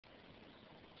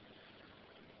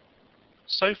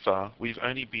So far, we've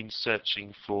only been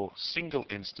searching for single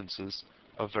instances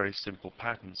of very simple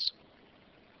patterns.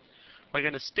 We're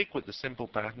going to stick with the simple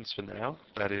patterns for now,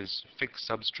 that is, fixed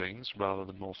substrings rather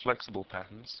than more flexible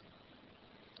patterns.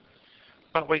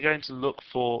 But we're going to look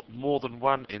for more than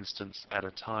one instance at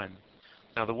a time.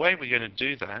 Now, the way we're going to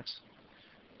do that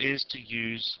is to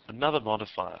use another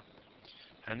modifier,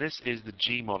 and this is the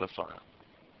G modifier.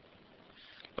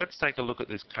 Let's take a look at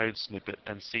this code snippet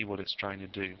and see what it's trying to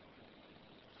do.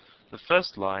 The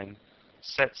first line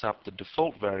sets up the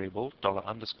default variable,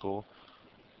 $_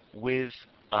 with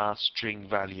our string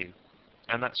value,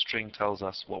 and that string tells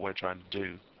us what we're trying to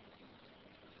do.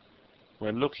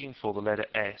 We're looking for the letter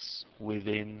S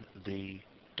within the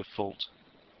default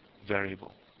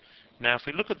variable. Now, if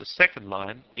we look at the second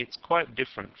line, it's quite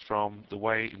different from the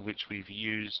way in which we've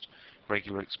used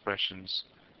regular expressions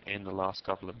in the last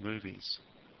couple of movies.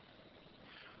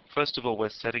 First of all, we're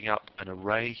setting up an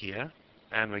array here,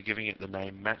 and we're giving it the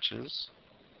name matches.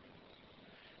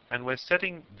 And we're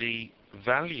setting the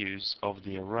values of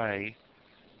the array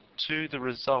to the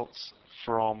results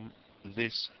from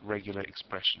this regular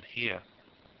expression here.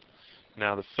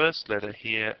 Now, the first letter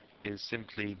here is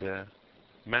simply the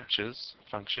matches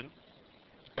function,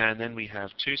 and then we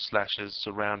have two slashes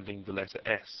surrounding the letter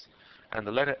S. And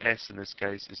the letter S in this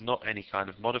case is not any kind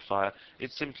of modifier,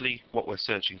 it's simply what we're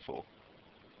searching for.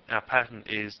 Our pattern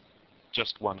is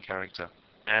just one character.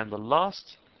 And the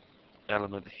last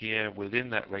element here within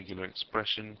that regular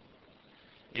expression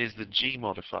is the G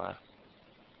modifier.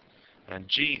 And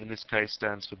G in this case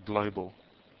stands for global.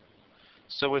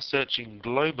 So we're searching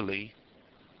globally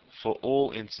for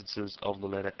all instances of the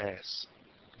letter S.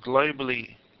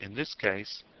 Globally in this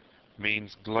case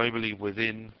means globally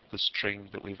within the string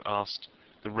that we've asked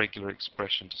the regular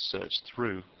expression to search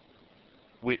through,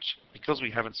 which, because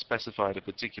we haven't specified a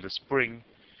particular string,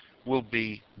 will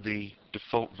be the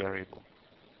default variable.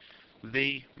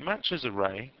 The matches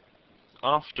array,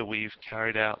 after we've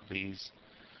carried out these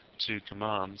two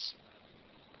commands,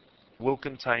 will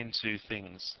contain two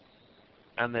things,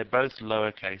 and they're both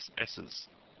lowercase s's.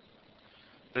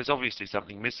 There's obviously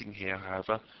something missing here,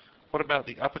 however. What about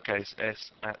the uppercase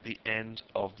s at the end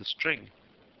of the string?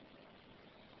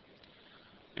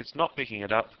 It's not picking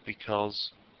it up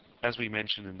because, as we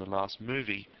mentioned in the last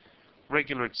movie,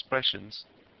 regular expressions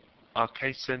are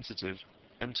case sensitive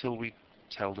until we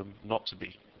tell them not to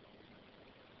be.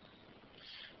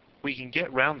 We can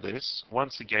get round this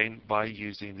once again by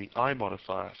using the I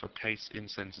modifier for case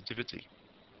insensitivity.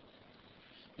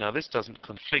 Now, this doesn't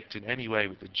conflict in any way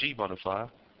with the G modifier.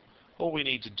 All we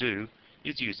need to do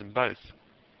is use them both.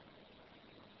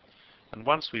 And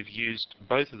once we've used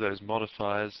both of those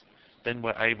modifiers, then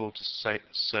we're able to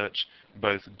search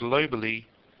both globally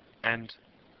and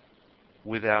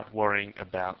without worrying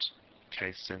about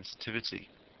case sensitivity.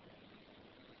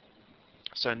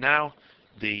 So now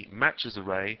the matches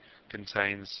array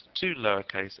contains two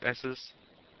lowercase s's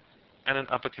and an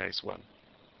uppercase one.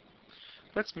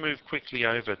 Let's move quickly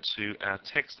over to our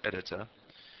text editor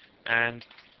and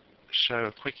show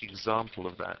a quick example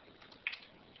of that.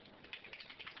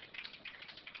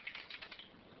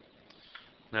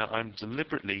 Now, I'm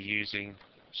deliberately using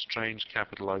strange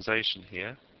capitalization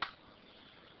here,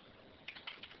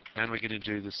 and we're going to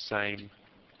do the same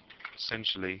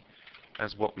essentially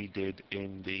as what we did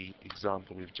in the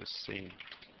example we've just seen.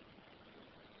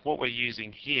 What we're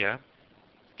using here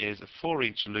is a for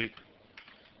each loop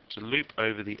to loop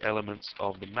over the elements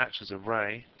of the matches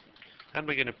array, and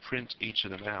we're going to print each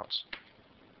of them out.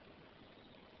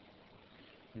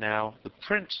 Now, the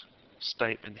print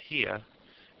statement here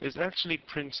is actually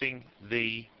printing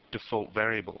the default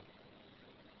variable.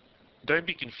 Don't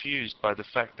be confused by the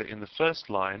fact that in the first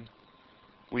line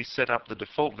we set up the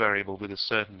default variable with a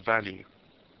certain value.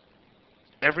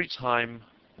 Every time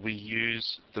we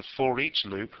use the for each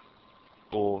loop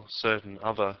or certain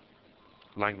other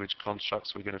language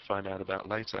constructs we're going to find out about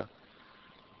later,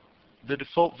 the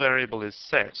default variable is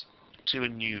set to a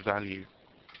new value.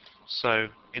 So,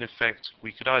 in effect,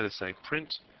 we could either say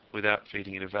print without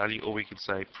feeding in a value, or we could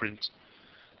say print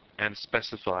and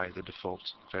specify the default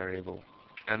variable.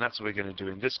 And that's what we're going to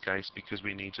do in this case, because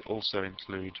we need to also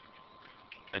include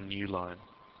a new line.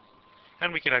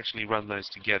 And we can actually run those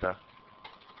together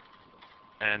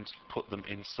and put them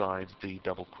inside the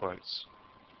double quotes.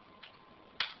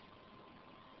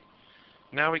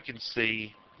 Now we can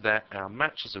see that our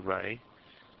matches array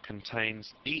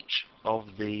contains each of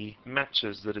the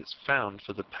matches that it's found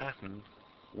for the pattern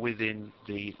within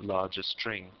the larger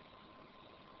string.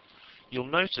 You'll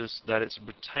notice that it's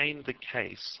retained the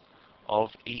case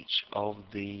of each of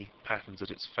the patterns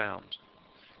that it's found.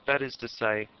 That is to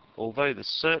say, although the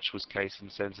search was case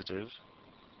insensitive,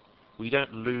 we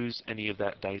don't lose any of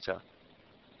that data.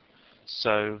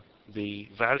 So the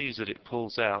values that it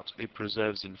pulls out, it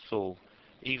preserves in full,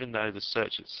 even though the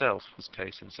search itself was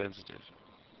case insensitive.